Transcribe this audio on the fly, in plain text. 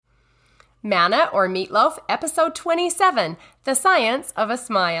Manna or Meatloaf, Episode 27, The Science of a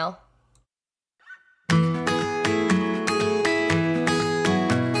Smile.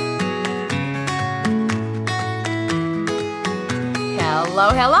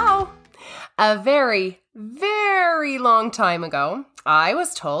 Hello. A very, very long time ago, I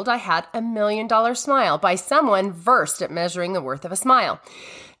was told I had $1 million smile by someone versed at measuring the worth of a smile.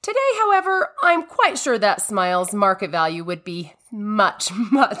 Today, however, I'm quite sure that smile's market value would be much,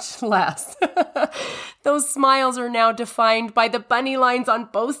 much less. Those smiles are now defined by the bunny lines on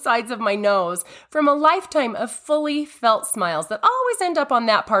both sides of my nose from a lifetime of fully felt smiles that always end up on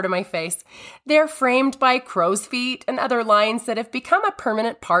that part of my face. They're framed by crow's feet and other lines that have become a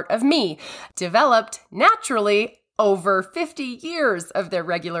permanent part of me, developed naturally over 50 years of their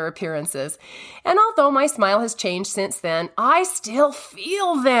regular appearances. And although my smile has changed since then, I still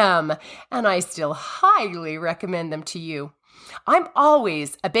feel them, and I still highly recommend them to you. I'm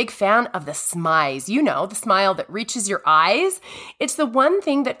always a big fan of the smize. You know, the smile that reaches your eyes. It's the one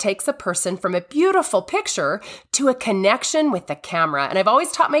thing that takes a person from a beautiful picture to a connection with the camera. And I've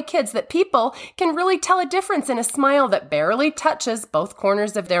always taught my kids that people can really tell a difference in a smile that barely touches both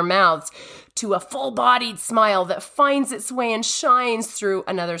corners of their mouths to a full-bodied smile that finds its way and shines through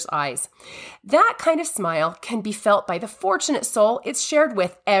another's eyes. That kind of smile can be felt by the fortunate soul it's shared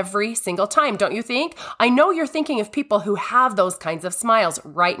with every single time, don't you think? I know you're thinking of people who have those kinds of smiles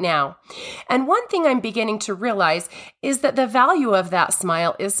right now. And one thing I'm beginning to realize is that the value of that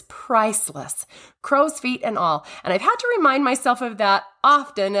smile is priceless. Crow's feet and all. And I've had to remind myself of that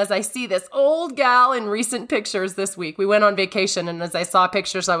often as I see this old gal in recent pictures this week. We went on vacation, and as I saw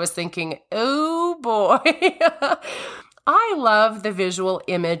pictures, I was thinking, oh boy. I love the visual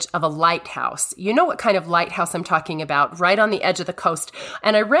image of a lighthouse. You know what kind of lighthouse I'm talking about, right on the edge of the coast.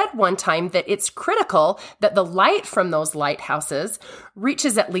 And I read one time that it's critical that the light from those lighthouses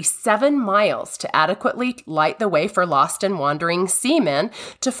reaches at least 7 miles to adequately light the way for lost and wandering seamen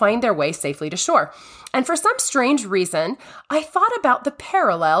to find their way safely to shore. And for some strange reason, I thought about the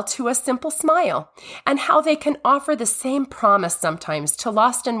parallel to a simple smile and how they can offer the same promise sometimes to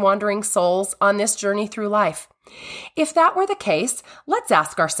lost and wandering souls on this journey through life. If that were the case, let's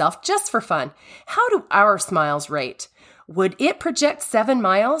ask ourselves, just for fun, how do our smiles rate? Would it project 7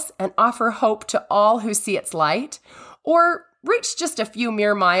 miles and offer hope to all who see its light? Or reach just a few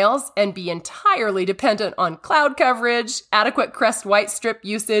mere miles and be entirely dependent on cloud coverage, adequate Crest white strip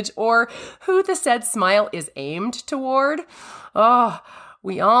usage, or who the said smile is aimed toward? Oh,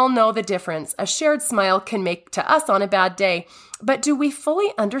 we all know the difference a shared smile can make to us on a bad day. But do we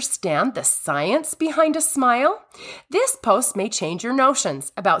fully understand the science behind a smile? This post may change your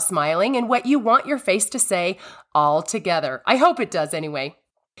notions about smiling and what you want your face to say altogether. I hope it does anyway.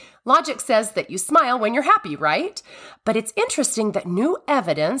 Logic says that you smile when you're happy, right? But it's interesting that new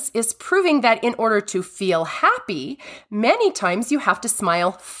evidence is proving that in order to feel happy, many times you have to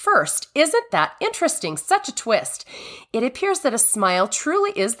smile first. Isn't that interesting? Such a twist. It appears that a smile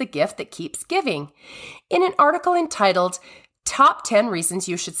truly is the gift that keeps giving. In an article entitled Top 10 Reasons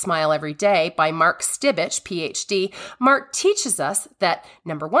You Should Smile Every Day by Mark Stibich, PhD, Mark teaches us that,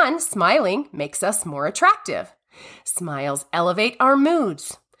 number 1, smiling makes us more attractive. Smiles elevate our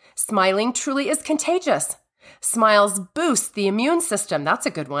moods. Smiling truly is contagious. Smiles boost the immune system. That's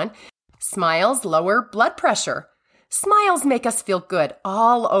a good one. Smiles lower blood pressure. Smiles make us feel good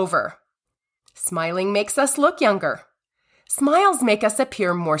all over. Smiling makes us look younger. Smiles make us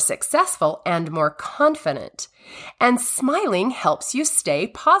appear more successful and more confident. And smiling helps you stay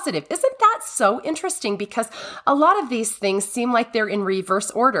positive. Isn't that so interesting? Because a lot of these things seem like they're in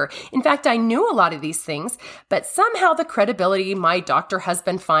reverse order. In fact, I knew a lot of these things, but somehow the credibility my doctor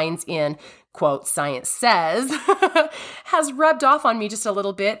husband finds in, quote, science says, has rubbed off on me just a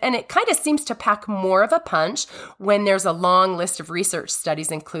little bit, and it kind of seems to pack more of a punch when there's a long list of research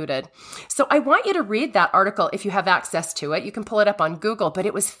studies included. So I want you to read that article if you have access to it. You can pull it up on Google, but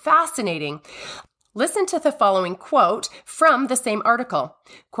it was fascinating. Listen to the following quote from the same article.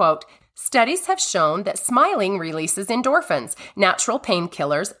 Quote, studies have shown that smiling releases endorphins, natural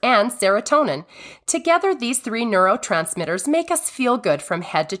painkillers, and serotonin. Together, these 3 neurotransmitters make us feel good from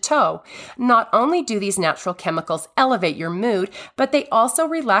head to toe. Not only do these natural chemicals elevate your mood, but they also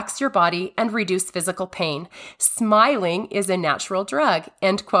relax your body and reduce physical pain. Smiling is a natural drug,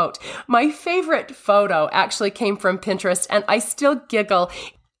 end quote. My favorite photo actually came from Pinterest, and I still giggle.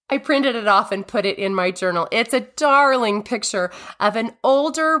 I printed it off and put it in my journal. It's a darling picture of an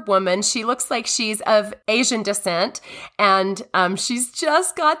older woman. She looks like she's of Asian descent, and she's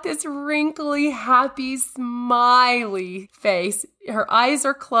just got this wrinkly, happy, smiley face. Her eyes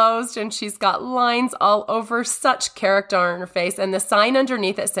are closed, and she's got lines all over, such character on her face. And the sign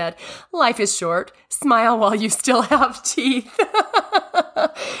underneath it said, "Life is short. Smile while you still have teeth."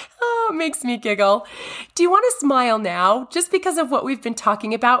 Oh, it makes me giggle. Do you want to smile now, just because of what we've been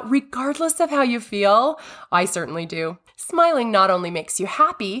talking about, regardless of how you feel? I certainly do. Smiling not only makes you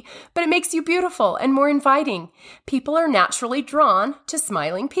happy, but it makes you beautiful and more inviting. People are naturally drawn to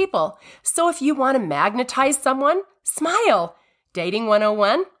smiling people. So if you want to magnetize someone, smile. Dating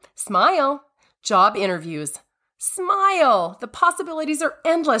 101, smile. Job interviews, smile. The possibilities are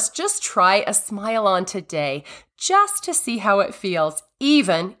endless. Just try a smile on today, just to see how it feels,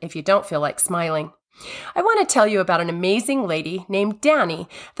 even if you don't feel like smiling. I want to tell you about an amazing lady named Danny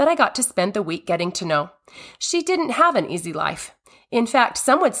that I got to spend the week getting to know. She didn't have an easy life. In fact,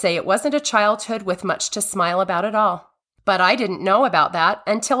 some would say it wasn't a childhood with much to smile about at all. But I didn't know about that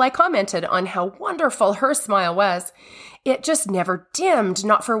until I commented on how wonderful her smile was. It just never dimmed,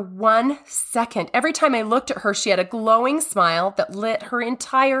 not for 1 second. Every time I looked at her, she had a glowing smile that lit her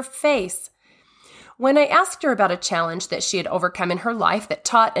entire face. When I asked her about a challenge that she had overcome in her life that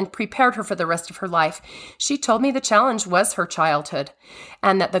taught and prepared her for the rest of her life, she told me the challenge was her childhood,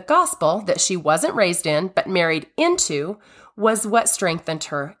 and that the gospel that she wasn't raised in but married into was what strengthened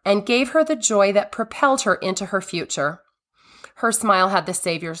her and gave her the joy that propelled her into her future. Her smile had the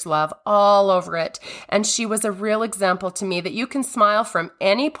Savior's love all over it, and she was a real example to me that you can smile from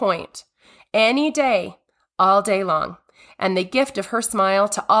any point, any day, all day long. And the gift of her smile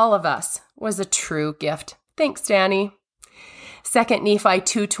to all of us was a true gift. Thanks, Danny. 2 Nephi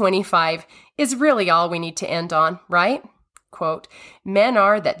 2:25 is really all we need to end on, right? Quote, "Men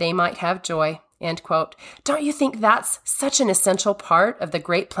are that they might have joy." End quote. Don't you think that's such an essential part of the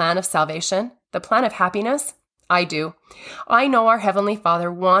great plan of salvation, the plan of happiness? I do. I know our Heavenly Father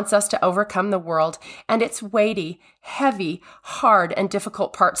wants us to overcome the world and its weighty, heavy, hard, and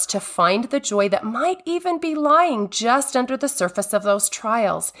difficult parts to find the joy that might even be lying just under the surface of those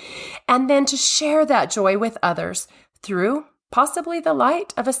trials, and then to share that joy with others through possibly the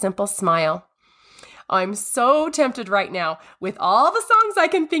light of a simple smile. I'm so tempted right now with all the songs I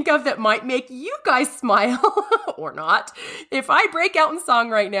can think of that might make you guys smile, or not. If I break out in song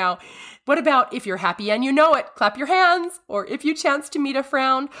right now, what about if you're happy and you know it? Clap your hands. Or if you chance to meet a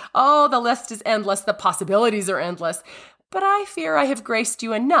frown, oh, the list is endless. The possibilities are endless. But I fear I have graced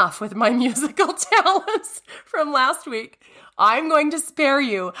you enough with my musical talents from last week. I'm going to spare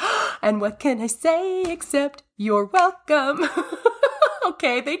you. And what can I say except you're welcome?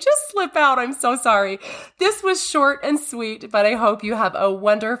 Okay, they just slip out. I'm so sorry. This was short and sweet, but I hope you have a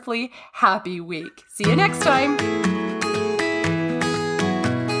wonderfully happy week. See you next time.